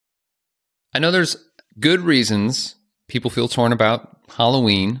I know there's good reasons people feel torn about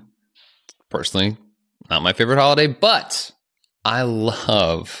Halloween. Personally, not my favorite holiday, but I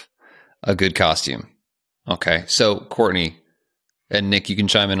love a good costume. Okay, so Courtney and Nick, you can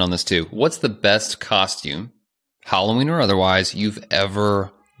chime in on this too. What's the best costume, Halloween or otherwise, you've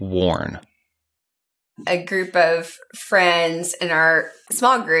ever worn? A group of friends in our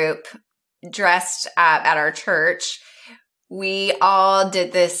small group dressed up at our church. We all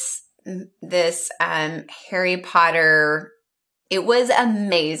did this Harry Potter. It was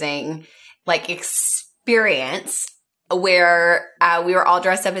amazing, experience where we were all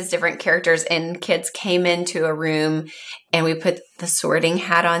dressed up as different characters, and kids came into a room and we put the Sorting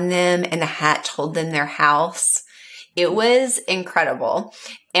Hat on them, and the hat told them their house. It was incredible.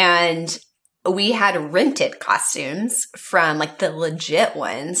 And we had rented costumes from the legit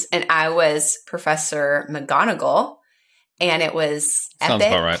ones, and I was Professor McGonagall, and it was epic.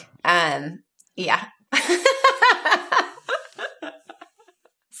 Sounds about right. Yeah.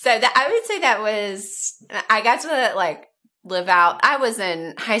 So I would say that was, I got to live out. I was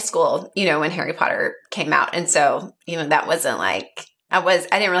in high school, when Harry Potter came out. And so, that wasn't I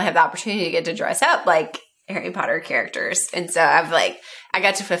didn't really have the opportunity to get to dress up like Harry Potter characters. And so I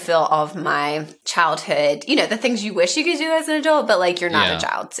got to fulfill all of my childhood, the things you wish you could do as an adult, but you're not a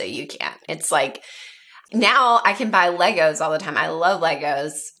child, so you can't. It's now I can buy Legos all the time. I love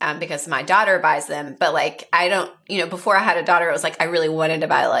Legos because my daughter buys them. But I don't, before I had a daughter, it was I really wanted to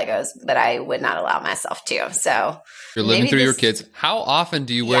buy Legos, but I would not allow myself to. So you're living through your kids. How often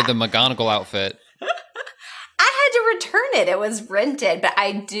do you wear the McGonagall outfit? I had to return it. It was rented, but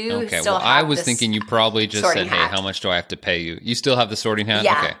I do still have I was thinking you probably just said, hey, how much do I have to pay you? You still have the Sorting Hat?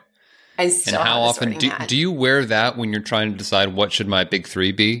 Yeah. Okay. I still and how have often the hat. do you wear that when you're trying to decide what should my big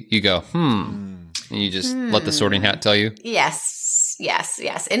three be? You go, and you just let the Sorting Hat tell you? Yes.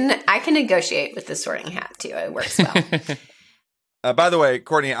 And I can negotiate with the Sorting Hat too. It works well. By the way,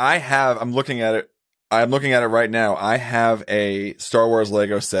 Courtney, I'm looking at it. I'm looking at it right now. I have a Star Wars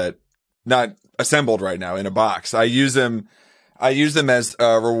Lego set, not assembled right now, in a box. I use them as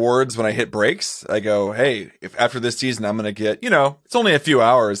rewards when I hit breaks. I go, hey, if after this season I'm going to get, it's only a few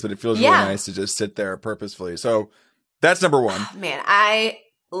hours, but it feels really nice to just sit there purposefully. So that's number one. Oh, man, I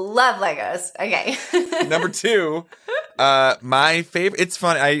love Legos. Okay. Number two, my favorite, it's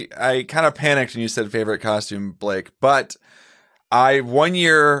funny. I kind of panicked when you said favorite costume, Blake, but one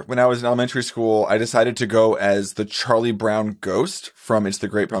year when I was in elementary school, I decided to go as the Charlie Brown ghost from It's the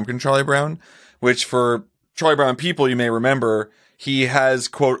Great Pumpkin, Charlie Brown, which for Charlie Brown people, you may remember, he has,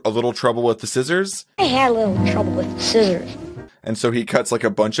 quote, a little trouble with the scissors. I had a little trouble with the scissors. And so he cuts a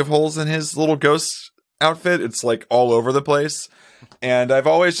bunch of holes in his little ghost outfit. It's all over the place. And I've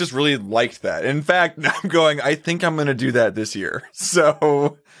always just really liked that. In fact, now I'm going, I think I'm going to do that this year.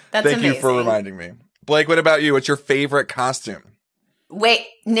 So That's thank amazing. you for reminding me. Blake, what about you? What's your favorite costume? Wait,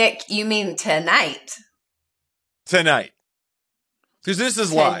 Nick, you mean tonight? Tonight. Because this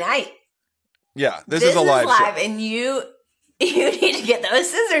is live. Tonight. Yeah, this is a live show. And you need to get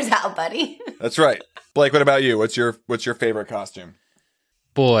those scissors out, buddy. That's right. Blake, what about you? What's your favorite costume?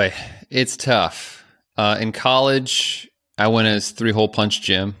 Boy, it's tough. In college, I went as Three-Hole Punch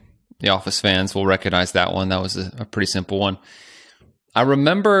Jim. The Office fans will recognize that one. That was a pretty simple one. I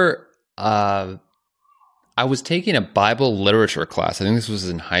remember I was taking a Bible literature class. I think this was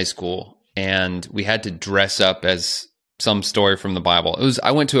in high school, and we had to dress up as some story from the Bible.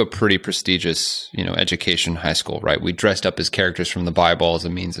 I went to a pretty prestigious, education high school, right? We dressed up as characters from the Bible as a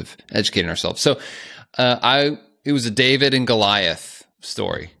means of educating ourselves. So it was a David and Goliath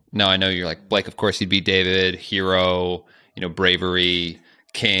story. Now I know you're like, Blake, of course he'd be David, hero, bravery,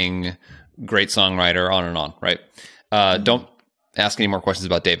 king, great songwriter, on and on, right? Don't ask any more questions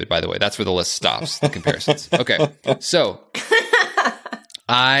about David, by the way. That's where the list stops, the comparisons. Okay. So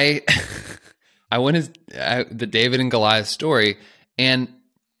I went as the David and Goliath story, and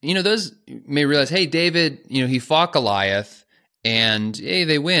those may realize, hey, David, he fought Goliath, and hey,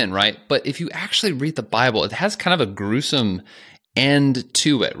 they win, right? But if you actually read the Bible, it has kind of a gruesome end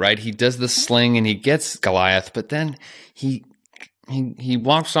to it, right? He does the sling and he gets Goliath, but then he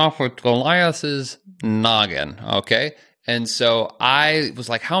walks off with Goliath's noggin. Okay, and so I was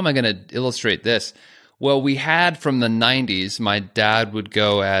like, how am I going to illustrate this? Well, we had from the 90s, my dad would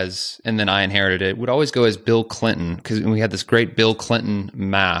go as, and then I inherited it, would always go as Bill Clinton, because we had this great Bill Clinton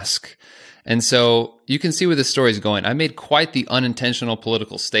mask. And so you can see where this story is going. I made quite the unintentional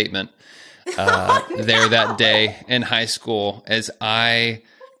political statement there that day in high school, as I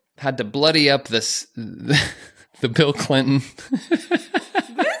had to bloody up the Bill Clinton. This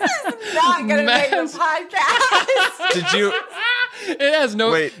is not going to make a podcast. It has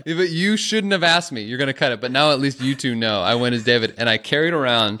no. Wait. But you shouldn't have asked me. You're going to cut it. But now at least you two know. I went as David, and I carried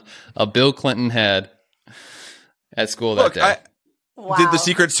around a Bill Clinton head at school that day. Wow. Did the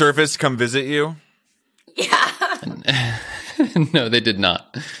Secret Service come visit you? Yeah. No, they did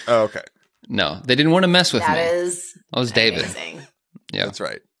not. Oh, okay. No, they didn't want to mess with me. That is I was David. amazing. Yeah. That's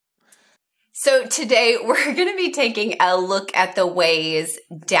right. So today we're going to be taking a look at the ways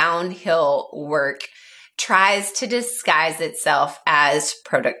downhill work tries to disguise itself as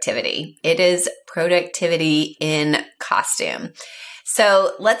productivity. It is productivity in costume.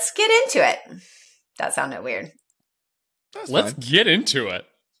 So let's get into it. That sounded weird. Let's get into it.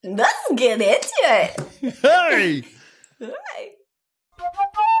 Let's get into it. Hey! Hi.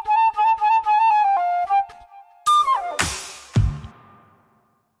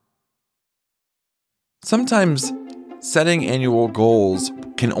 Sometimes setting annual goals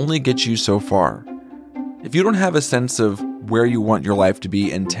can only get you so far. If you don't have a sense of where you want your life to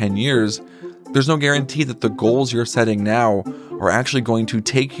be in 10 years, there's no guarantee that the goals you're setting now are actually going to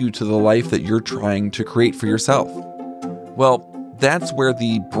take you to the life that you're trying to create for yourself. Well, that's where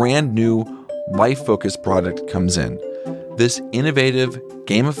the brand new Life Focus product comes in. This innovative,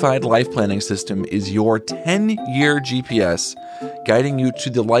 gamified life planning system is your 10-year GPS guiding you to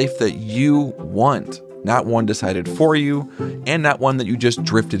the life that you want, not one decided for you, and not one that you just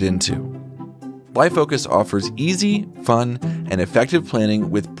drifted into. Life Focus offers easy, fun, and effective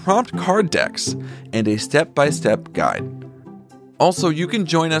planning with prompt card decks and a step-by-step guide. Also, you can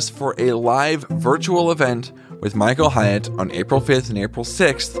join us for a live virtual event with Michael Hyatt on April 5th and April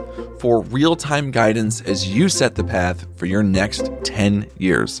 6th for real-time guidance as you set the path for your next 10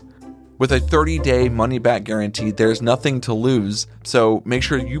 years. With a 30-day money-back guarantee, there's nothing to lose, so make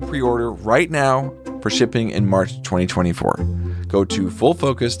sure you pre-order right now for shipping in March 2024. Go to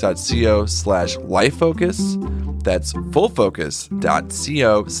fullfocus.co/lifefocus. That's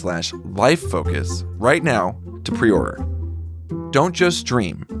fullfocus.co/lifefocus right now to pre-order. Don't just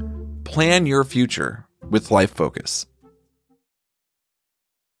dream. Plan your future with Life Focus.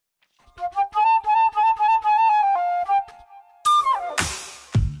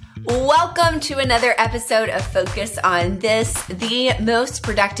 Welcome to another episode of Focus on This, the most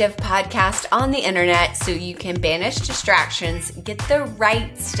productive podcast on the internet so you can banish distractions, get the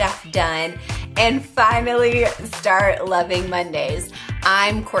right stuff done, and finally start loving Mondays.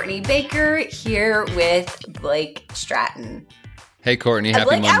 I'm Courtney Baker here with Blake Stratton. Hey, Courtney. Happy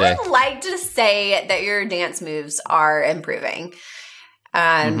Blake, Monday. I would like to say that your dance moves are improving.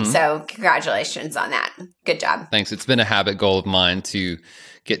 So congratulations on that. Good job. Thanks. It's been a habit goal of mine to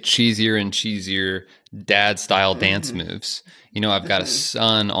get cheesier and cheesier dad-style dance moves. You know, I've got a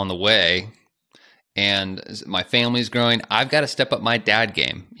son on the way, and my family's growing. I've got to step up my dad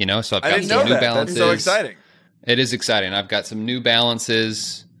game, you know? So I've got some New Balances. That's so exciting. It is exciting. I've got some New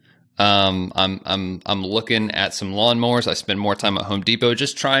Balances. I'm looking at some lawnmowers. I spend more time at Home Depot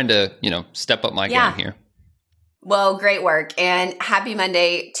just trying to, step up my game here. Well, great work, and happy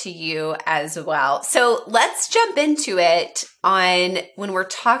Monday to you as well. So let's jump into it on when we're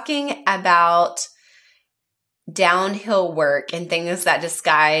talking about downhill work and things that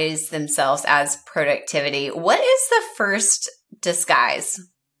disguise themselves as productivity. What is the first disguise?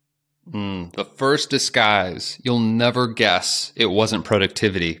 The first disguise, you'll never guess it wasn't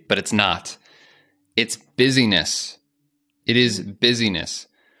productivity, but it's not. It's busyness. It is busyness.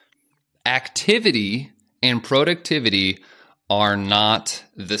 Activity and productivity are not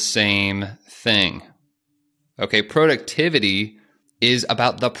the same thing. Okay, productivity is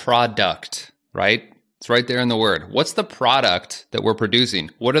about the product, right? It's right there in the word. What's the product that we're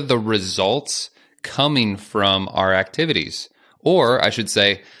producing? What are the results coming from our activities? Or I should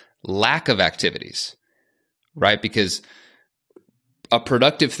say, lack of activities, right? Because a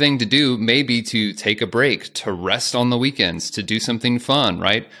productive thing to do may be to take a break, to rest on the weekends, to do something fun,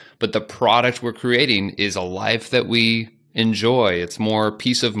 right? But the product we're creating is a life that we enjoy. It's more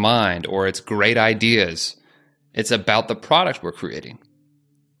peace of mind, or it's great ideas. It's about the product we're creating.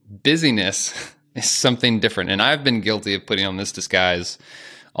 Busyness is something different. And I've been guilty of putting on this disguise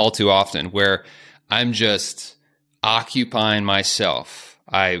all too often, where I'm just occupying myself.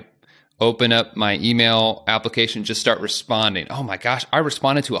 I open up my email application, just start responding. Oh my gosh, I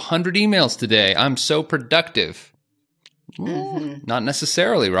responded to 100 emails today. I'm so productive. Not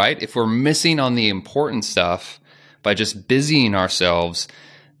necessarily, right? If we're missing on the important stuff by just busying ourselves,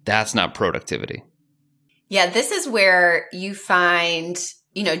 that's not productivity. Yeah, this is where you find,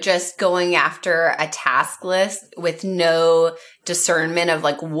 just going after a task list with no discernment of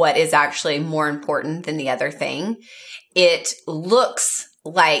like what is actually more important than the other thing. It looks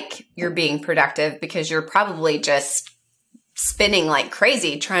like you're being productive because you're probably just spinning like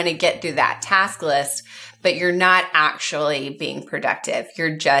crazy trying to get through that task list, but you're not actually being productive.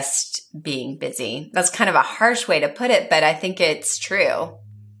 You're just being busy. That's kind of a harsh way to put it, but I think it's true.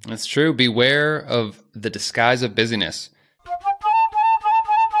 It's true. Beware of the disguise of busyness.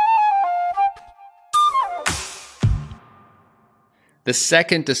 The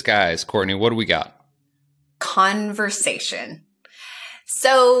second disguise, Courtney, what do we got? Conversation.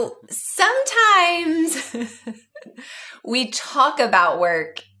 So sometimes we talk about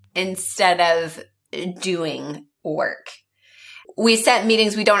work instead of doing work. We set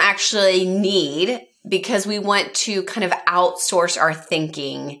meetings we don't actually need because we want to kind of outsource our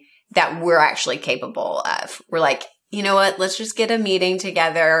thinking that we're actually capable of. We're like, you know what? Let's just get a meeting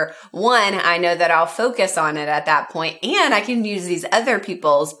together. One, I know that I'll focus on it at that point, and I can use these other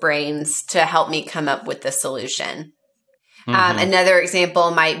people's brains to help me come up with the solution. Another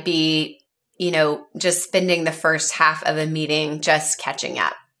example might be, just spending the first half of a meeting just catching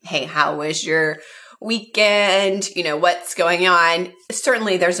up. Hey, how was your weekend? What's going on?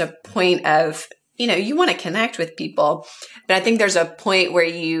 Certainly there's a point of, you want to connect with people, but I think there's a point where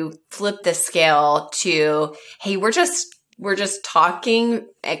you flip the scale to, hey, we're just talking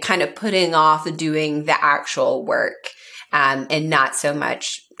and kind of putting off doing the actual work, and not so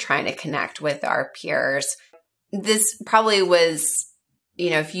much trying to connect with our peers. This probably was,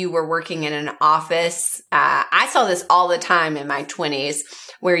 if you were working in an office, I saw this all the time in my 20s,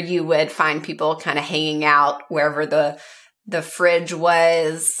 where you would find people kind of hanging out wherever the fridge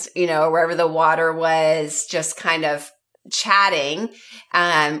was, wherever the water was, just kind of chatting,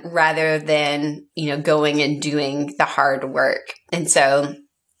 rather than, going and doing the hard work. And so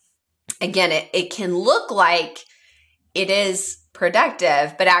again, it can look like it is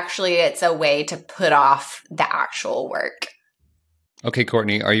productive, but actually it's a way to put off the actual work. Okay,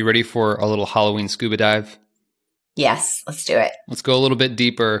 Courtney, are you ready for a little Halloween scuba dive? Yes, let's do it. Let's go a little bit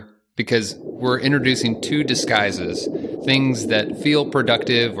deeper because we're introducing two disguises, things that feel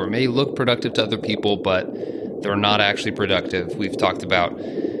productive or may look productive to other people, but they're not actually productive. We've talked about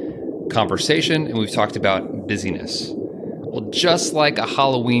conversation and we've talked about busyness. Well, just like a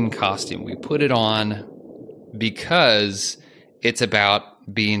Halloween costume, we put it on because it's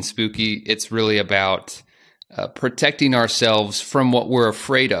about being spooky. It's really about protecting ourselves from what we're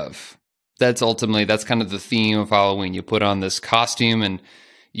afraid of. That's kind of the theme of Halloween. You put on this costume and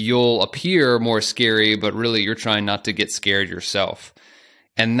you'll appear more scary, but really you're trying not to get scared yourself.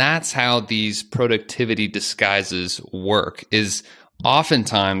 And that's how these productivity disguises work, is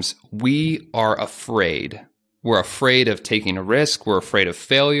oftentimes we are afraid. We're afraid of taking a risk. We're afraid of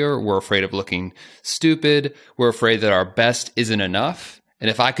failure. We're afraid of looking stupid. We're afraid that our best isn't enough. And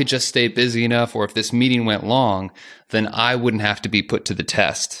if I could just stay busy enough, or if this meeting went long, then I wouldn't have to be put to the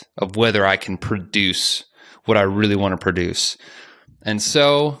test of whether I can produce what I really want to produce. And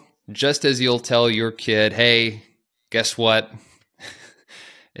so, just as you'll tell your kid, hey, guess what?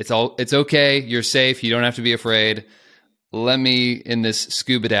 It's okay. You're safe. You don't have to be afraid. Let me, in this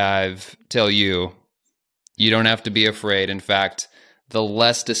scuba dive, tell you, you don't have to be afraid. In fact, the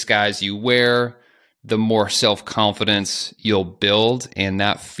less disguise you wear, the more self-confidence you'll build, and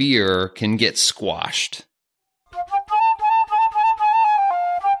that fear can get squashed.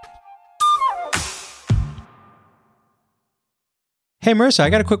 Hey, Marissa, I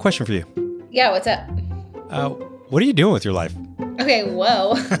got a quick question for you. Yeah, what's up? What are you doing with your life? Okay,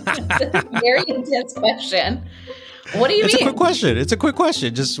 whoa. Very intense question. What do you mean? It's a quick question. It's a quick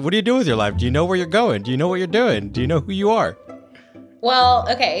question. Just what do you do with your life? Do you know where you're going? Do you know what you're doing? Do you know who you are? Well,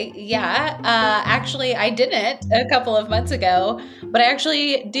 okay, yeah. Actually, I didn't a couple of months ago, but I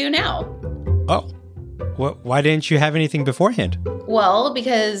actually do now. Oh. Why didn't you have anything beforehand? Well,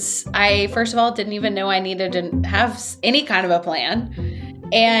 because I, first of all, didn't even know I needed to have any kind of a plan.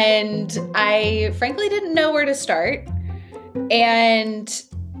 And I frankly didn't know where to start. And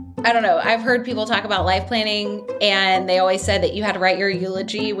I don't know, I've heard people talk about life planning, and they always said that you had to write your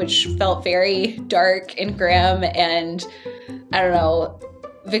eulogy, which felt very dark and grim and, I don't know,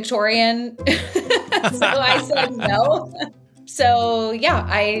 Victorian. So I said no. So yeah,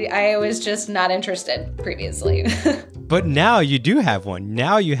 I was just not interested previously. But now you do have one.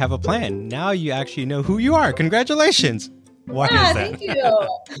 Now you have a plan. Now you actually know who you are. Congratulations. Why is that? Thank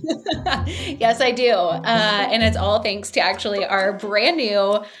you. Yes, I do. And it's all thanks to actually our brand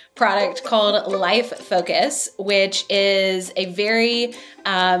new product called Life Focus, which is a very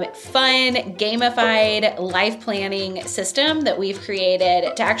fun, gamified life planning system that we've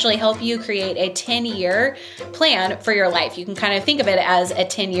created to actually help you create a 10-year plan for your life. You can kind of think of it as a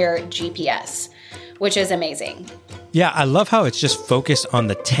 10-year GPS, which is amazing. Yeah, I love how it's just focused on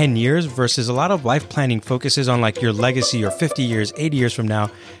the 10 years versus a lot of life planning focuses on like your legacy or 50 years, 80 years from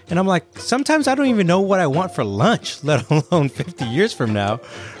now. And I'm like, sometimes I don't even know what I want for lunch, let alone 50 years from now,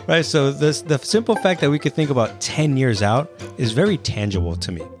 right? So the simple fact that we could think about 10 years out is very tangible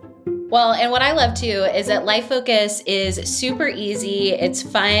to me. Well, and what I love too is that Life Focus is super easy, it's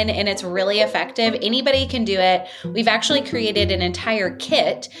fun, and it's really effective. Anybody can do it. We've actually created an entire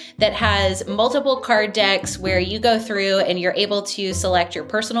kit that has multiple card decks where you go through and you're able to select your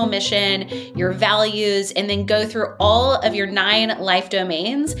personal mission, your values, and then go through all of your 9 life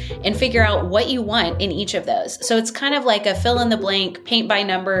domains and figure out what you want in each of those. So it's kind of like a fill in the blank, paint by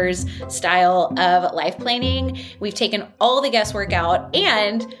numbers style of life planning. We've taken all the guesswork out,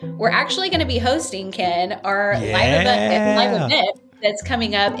 and we're actually going to be hosting, Ken, our live event that's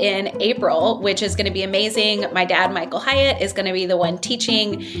coming up in April, which is going to be amazing. My dad, Michael Hyatt, is going to be the one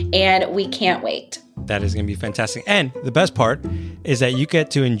teaching, and we can't wait. That is going to be fantastic. And the best part is that you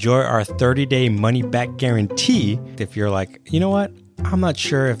get to enjoy our 30-day money-back guarantee. If you're like, you know what? I'm not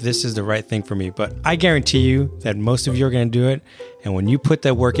sure if this is the right thing for me, but I guarantee you that most of you are going to do it. And when you put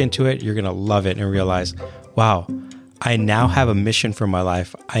that work into it, you're going to love it and realize, wow, I now have a mission for my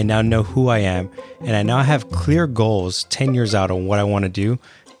life. I now know who I am, and I now have clear goals 10 years out on what I want to do.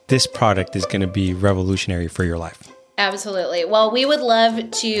 This product is going to be revolutionary for your life. Absolutely. Well, we would love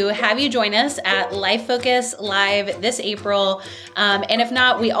to have you join us at Life Focus Live this April. And if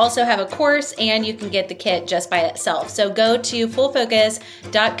not, we also have a course, and you can get the kit just by itself. So go to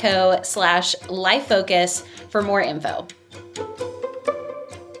fullfocus.co/lifefocus for more info.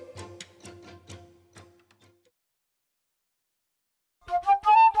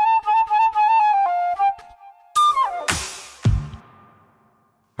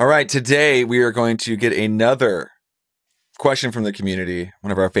 All right, today we are going to get another question from the community,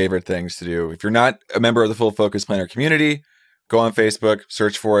 one of our favorite things to do. If you're not a member of the Full Focus Planner community, go on Facebook,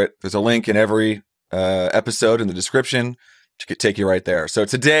 search for it. There's a link in every episode in the description to take you right there. So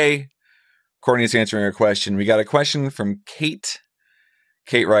today, Courtney's answering a question. We got a question from Kate.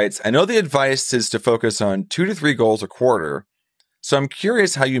 Kate writes, I know the advice is to focus on 2 to 3 goals a quarter, so I'm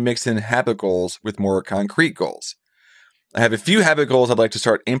curious how you mix in habit goals with more concrete goals. I have a few habit goals I'd like to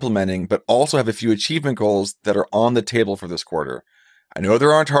start implementing, but also have a few achievement goals that are on the table for this quarter. I know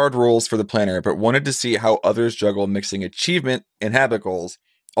there aren't hard rules for the planner, but wanted to see how others juggle mixing achievement and habit goals.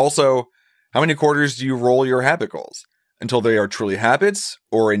 Also, how many quarters do you roll your habit goals? Until they are truly habits,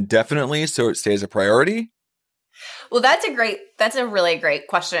 or indefinitely so it stays a priority? Well, that's a really great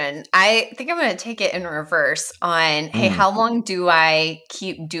question. I think I'm going to take it in reverse on, hey, how long do I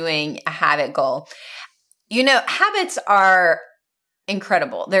keep doing a habit goal? You know, habits are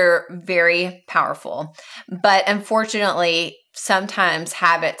incredible. They're very powerful. But unfortunately, sometimes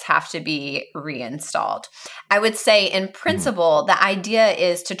habits have to be reinstalled. I would say in principle, the idea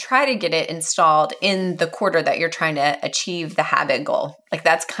is to try to get it installed in the quarter that you're trying to achieve the habit goal. Like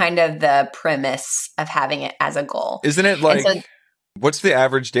that's kind of the premise of having it as a goal. Isn't it like, what's the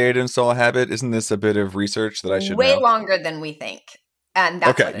average day to install a habit? Isn't this a bit of research that I should know? Way longer than we think. And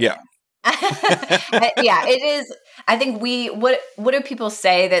that's okay, yeah. Yeah, it is. I think what do people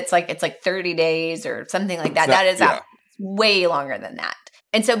say that's like, it's like 30 days or something like that. That is way longer than that.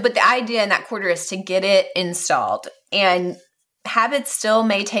 And so, but the idea in that quarter is to get it installed, and habits still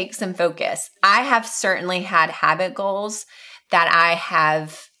may take some focus. I have certainly had habit goals that I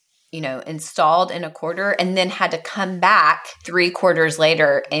have, installed in a quarter and then had to come back 3 quarters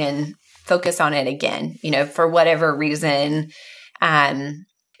later and focus on it again, for whatever reason.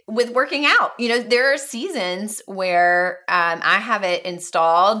 With working out, there are seasons where I have it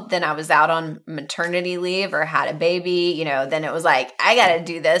installed, then I was out on maternity leave or had a baby, then it was like, I got to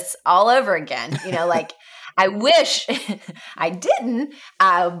do this all over again. Like I wish I didn't,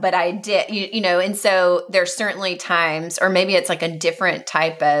 but I did, and so there's certainly times, or maybe it's like a different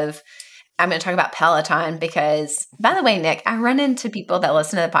type of, I'm going to talk about Peloton because, by the way, Nick, I run into people that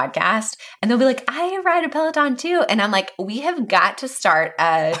listen to the podcast and they'll be like, I ride a Peloton too. And I'm like, we have got to start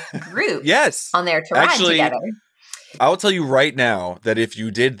a group on there to ride together. I'll tell you right now that if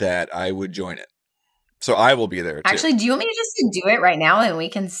you did that, I would join it. So I will be there too. Actually, do you want me to just do it right now and we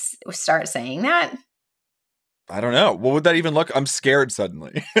can start saying that? I don't know. What would that even look? I'm scared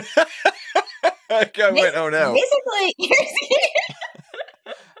suddenly. Oh no. Basically,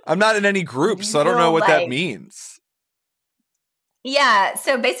 I'm not in any groups, so I don't know what that means. Yeah.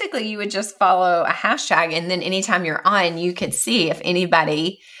 So basically you would just follow a hashtag, and then anytime you're on, you could see if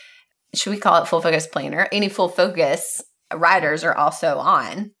anybody, should we call it Full Focus Planner, any Full Focus riders are also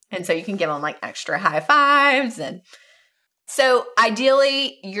on. And so you can give them like extra high fives. And So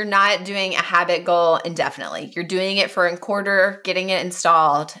ideally, you're not doing a habit goal indefinitely. You're doing it for a quarter, getting it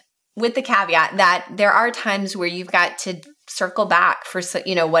installed, with the caveat that there are times where you've got to circle back for,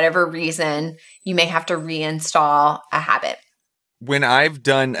 whatever reason you may have to reinstall a habit. When I've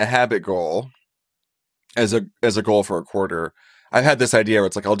done a habit goal as a goal for a quarter, I've had this idea where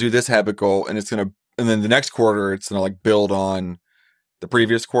it's like, I'll do this habit goal and then the next quarter, it's going to like build on the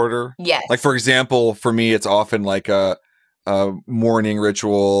previous quarter. Yes. Like, for example, for me, it's often like a morning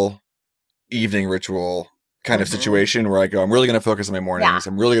ritual, evening ritual kind of situation where I go, I'm really going to focus on my mornings.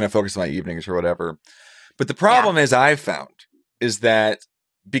 I'm really going to focus on my evenings or whatever. But the problem is I've found is that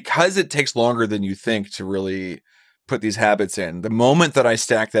because it takes longer than you think to really put these habits in, the moment that I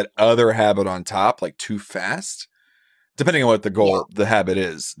stack that other habit on top, like too fast, depending on what the goal, the habit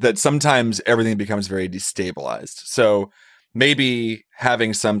is, that sometimes everything becomes very destabilized. So maybe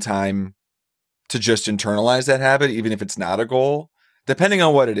having some time to just internalize that habit, even if it's not a goal, depending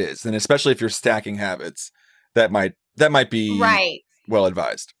on what it is, and especially if you're stacking habits, that might be well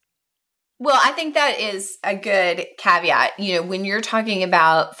advised. Well, I think that is a good caveat. When you're talking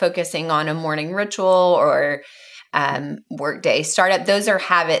about focusing on a morning ritual or workday startup, those are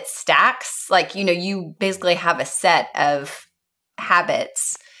habit stacks. Like, you basically have a set of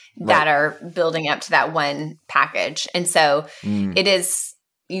habits that are building up to that one package. And so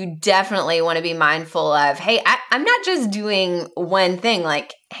you definitely want to be mindful of, hey, I'm not just doing one thing.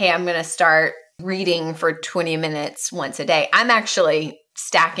 Like, hey, I'm going to start reading for 20 minutes once a day. I'm actually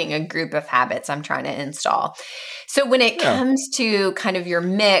stacking a group of habits I'm trying to install. So when it comes to kind of your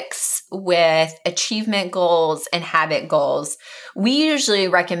mix with achievement goals and habit goals, we usually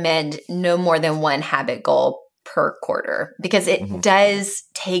recommend no more than one habit goal per quarter because it does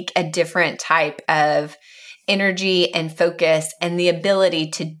take a different type of energy and focus, and the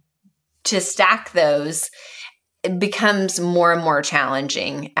ability to stack those becomes more and more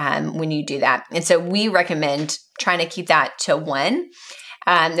challenging when you do that. And so we recommend trying to keep that to one.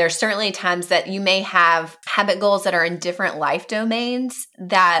 There's certainly times that you may have habit goals that are in different life domains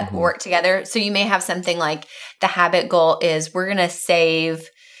that work together. So you may have something like the habit goal is we're going to save,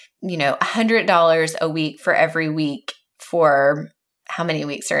 $100 a week for every week for how many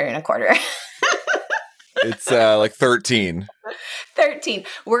weeks are in a quarter? It's like 13. 13.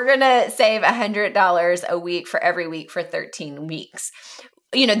 We're going to save $100 a week for every week for 13 weeks.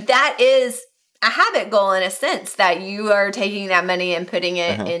 That is a habit goal in a sense that you are taking that money and putting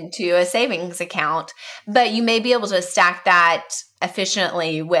it into a savings account, but you may be able to stack that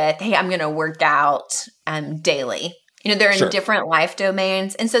efficiently with, hey, I'm going to work out daily. They're in different life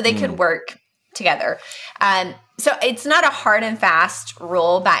domains, and so they could work together. So it's not a hard and fast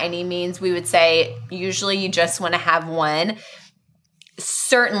rule by any means. We would say usually you just want to have one,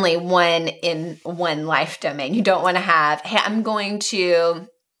 certainly one in one life domain. You don't want to have, hey, I'm going to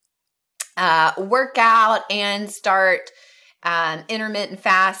work out and start intermittent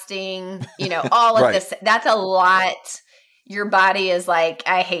fasting, all of this. That's a lot. Your body is like,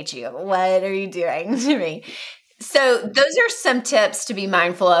 I hate you. What are you doing to me? So those are some tips to be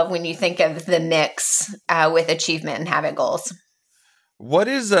mindful of when you think of the mix with achievement and habit goals. What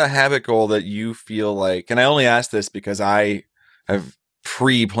is a habit goal that you feel like, and I only ask this because I have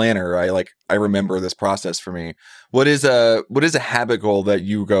pre-planner, I remember this process for me. What is a habit goal that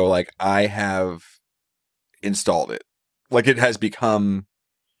you go like, I have installed it? Like it has become,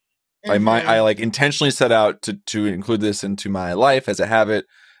 I like intentionally set out to include this into my life as a habit.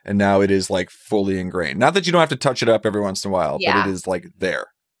 And now it is like fully ingrained. Not that you don't have to touch it up every once in a while, but it is like there.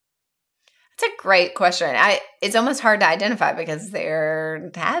 That's a great question. It's almost hard to identify because they're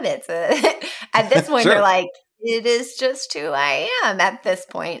habits. At this point, they're like, it is just who I am at this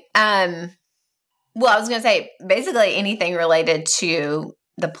point. Well, I was going to say basically anything related to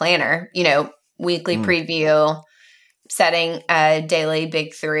the planner, weekly preview, setting a daily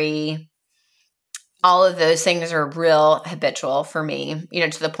big three. All of those things are real habitual for me,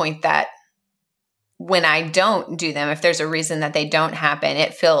 to the point that when I don't do them, if there's a reason that they don't happen,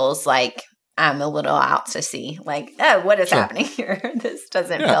 it feels like I'm a little out to sea. Like, oh, what is happening here? This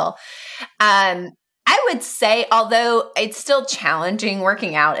doesn't feel. I would say, although it's still challenging,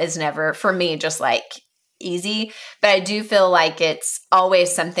 working out is never, for me, just like easy. But I do feel like it's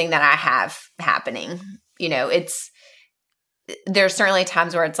always something that I have happening. There's certainly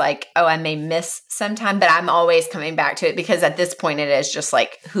times where it's like, oh, I may miss some time, but I'm always coming back to it because at this point it is just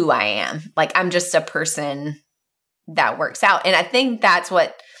like who I am. Like I'm just a person that works out. And I think that's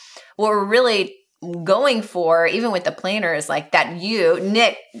what we're really going for, even with the planner, is like that you,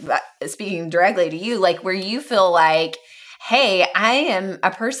 Nick, speaking directly to you, like where you feel like, hey, I am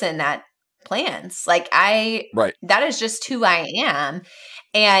a person that plans. Right. That is just who I am.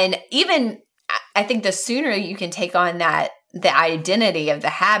 And even I think the sooner you can take on the identity of the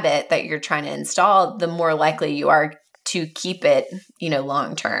habit that you're trying to install, the more likely you are to keep it,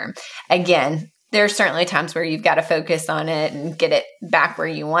 long term. Again, there are certainly times where you've got to focus on it and get it back where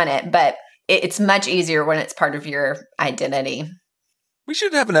you want it, but it's much easier when it's part of your identity. We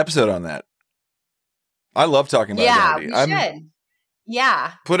should have an episode on that. I love talking about identity. Yeah, we should.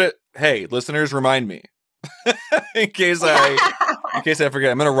 Yeah. Hey, listeners, remind me. in case I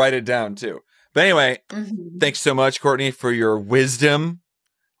forget. I'm going to write it down too. But anyway, Thanks so much, Courtney, for your wisdom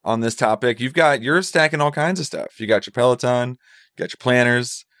on this topic. You're stacking all kinds of stuff. You got your Peloton, you got your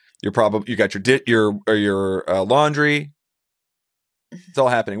planners, you got your laundry. It's all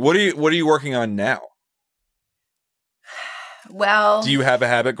happening. What are you working on now? Well, do you have a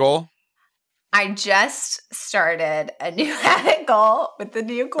habit goal? I just started a new habit goal with the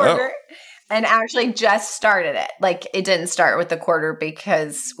new quarter. And actually just started it. It didn't start with the quarter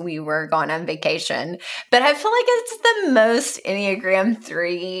because we were gone on vacation. But I feel like it's the most Enneagram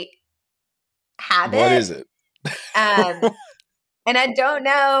 3 habit. What is it? And I don't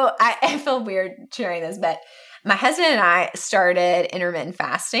know. I feel weird sharing this, but my husband and I started intermittent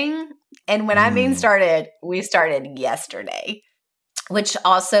fasting. And when I mean started, we started yesterday, which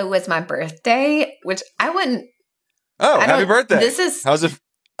also was my birthday, which I wouldn't. Oh, happy birthday. How's it?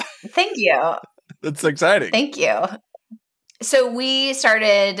 Thank you. That's exciting. Thank you. So we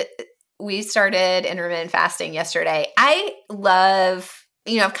started intermittent fasting yesterday. I love,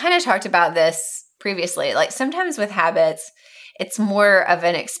 I've kind of talked about this previously. Sometimes with habits, it's more of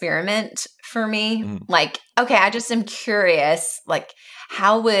an experiment for me. Okay, I just am curious,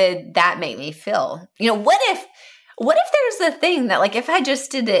 how would that make me feel? What if there's a thing that if I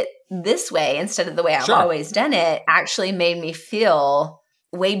just did it this way instead of the way I've always done it actually made me feel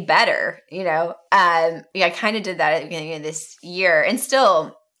way better, I kind of did that at the beginning of this year and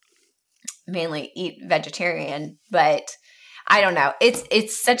still mainly eat vegetarian, but I don't know.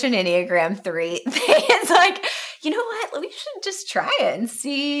 It's such an Enneagram 3 thing. It's you know what? We should just try it and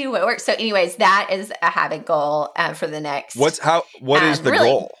see what works. So anyways, that is a habit goal for the next. What is the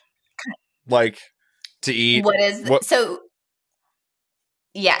goal? To eat?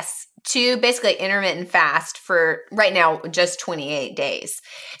 Yes. To basically intermittent fast for right now just 28 days.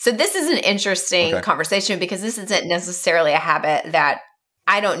 So this is an interesting conversation because this isn't necessarily a habit that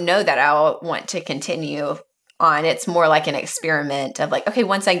I don't know that I'll want to continue on. It's more like an experiment of okay,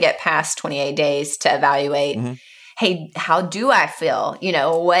 once I get past 28 days to evaluate, hey, how do I feel?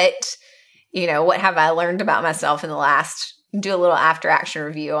 What have I learned about myself in the last, do a little after action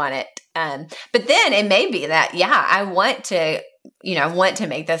review on it. But then it may be that, I want to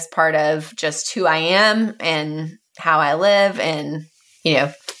make this part of just who I am and how I live and,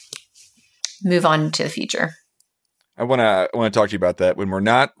 move on to the future. I want to talk to you about that when we're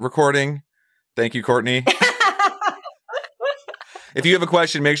not recording. Thank you, Courtney. If you have a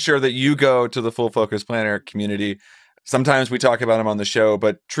question, make sure that you go to the Full Focus Planner community. Sometimes we talk about them on the show,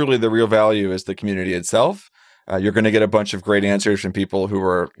 but truly the real value is the community itself. You're going to get a bunch of great answers from people who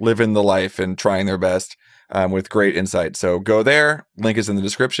are living the life and trying their best with great insight. So go there. Link is in the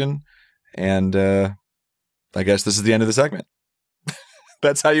description. And I guess this is the end of the segment.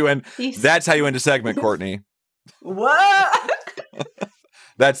 That's how you end. That's how you end a segment, Courtney. What?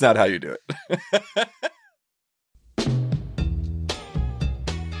 That's not how you do it.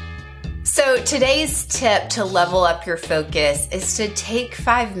 So today's tip to level up your focus is to take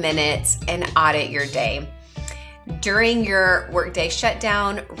 5 minutes and audit your day. During your workday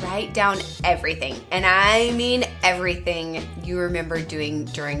shutdown, write down everything, and I mean everything you remember doing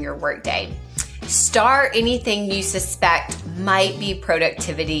during your workday. Star anything you suspect might be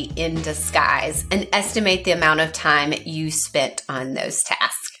productivity in disguise and estimate the amount of time you spent on those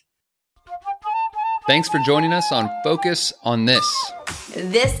tasks. Thanks for joining us on Focus on This.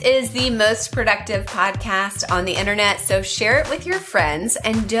 This is the most productive podcast on the internet, so share it with your friends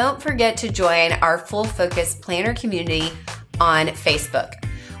and don't forget to join our Full Focus Planner community on Facebook.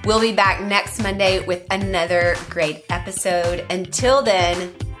 We'll be back next Monday with another great episode. Until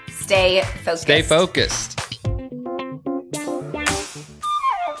then, stay focused. Stay focused.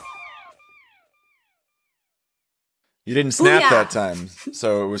 You didn't snap that time,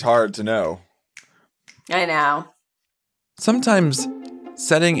 so it was hard to know. I know. Sometimes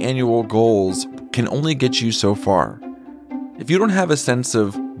setting annual goals can only get you so far. If you don't have a sense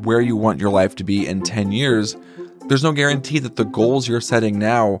of where you want your life to be in 10 years, there's no guarantee that the goals you're setting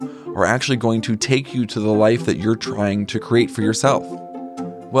now are actually going to take you to the life that you're trying to create for yourself.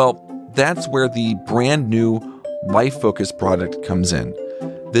 Well, that's where the brand new Life Focus product comes in.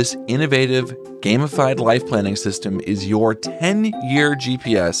 This innovative, gamified life planning system is your 10-year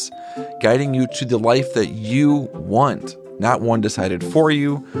GPS guiding you to the life that you want, not one decided for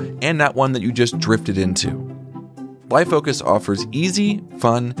you, and not one that you just drifted into. LifeFocus offers easy,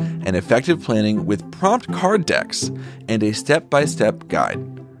 fun, and effective planning with prompt card decks and a step-by-step guide.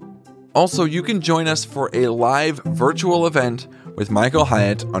 Also, you can join us for a live virtual event with Michael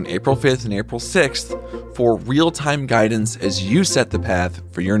Hyatt on April 5th and April 6th for real-time guidance as you set the path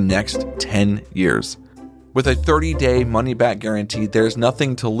for your next 10 years. With a 30-day money-back guarantee, there's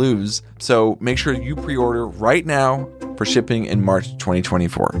nothing to lose, so make sure you pre-order right now for shipping in March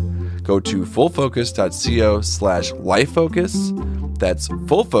 2024. Go to fullfocus.co/lifefocus. That's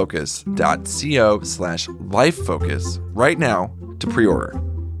fullfocus.co/lifefocus right now to pre-order.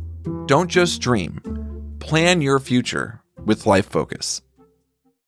 Don't just dream. Plan your future with LifeFocus.